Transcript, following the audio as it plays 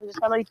você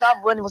tá no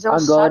oitavo ano e você não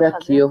Agora sabe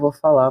aqui fazer. eu vou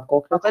falar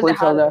qualquer Uma coisa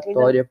coisa errada,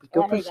 aleatória, porque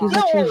eu é legal. preciso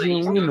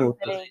atingir um minuto.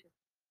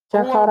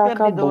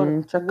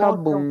 Tchacaracabum,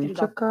 tchacabum,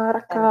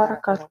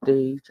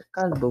 tchacaracatei,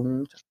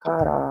 tchacabum,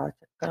 tchacará,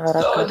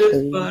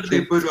 tchacaracatei.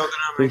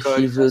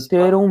 Preciso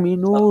ter um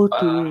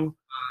minuto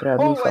pra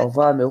me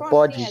salvar meu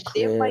podcast.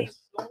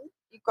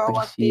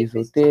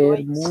 Preciso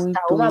ter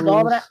Tá, uma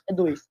dobra muitos é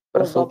 2.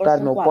 pra Duas dobras soltar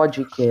são meu 4.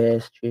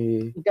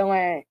 podcast. Então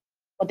é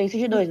potência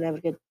de 2, né?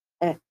 Porque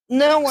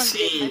Não, André, mas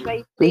aí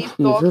 3 Preciso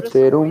dobras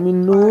ter são um 8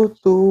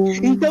 minuto.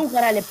 então,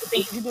 caralho, é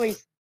potência de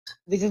 2.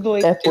 Vezes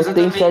 2. É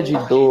potência de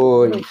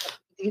 2.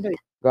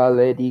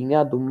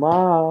 Galerinha do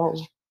mal.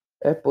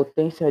 É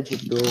potência de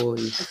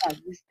 2.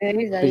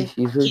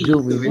 Preciso de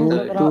um 5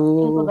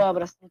 minuto.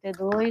 dobras,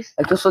 32.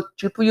 É que eu sou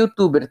tipo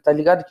youtuber, tá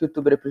ligado que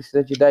youtuber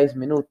precisa de 10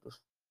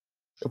 minutos?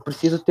 Eu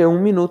preciso ter um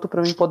minuto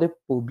pra mim poder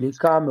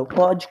publicar meu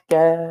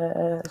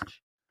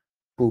podcast.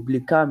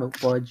 Publicar meu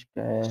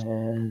podcast.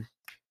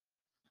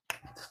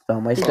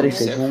 São mais 3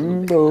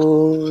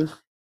 segundos.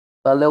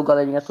 Valeu,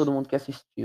 galerinha, todo mundo que assistiu.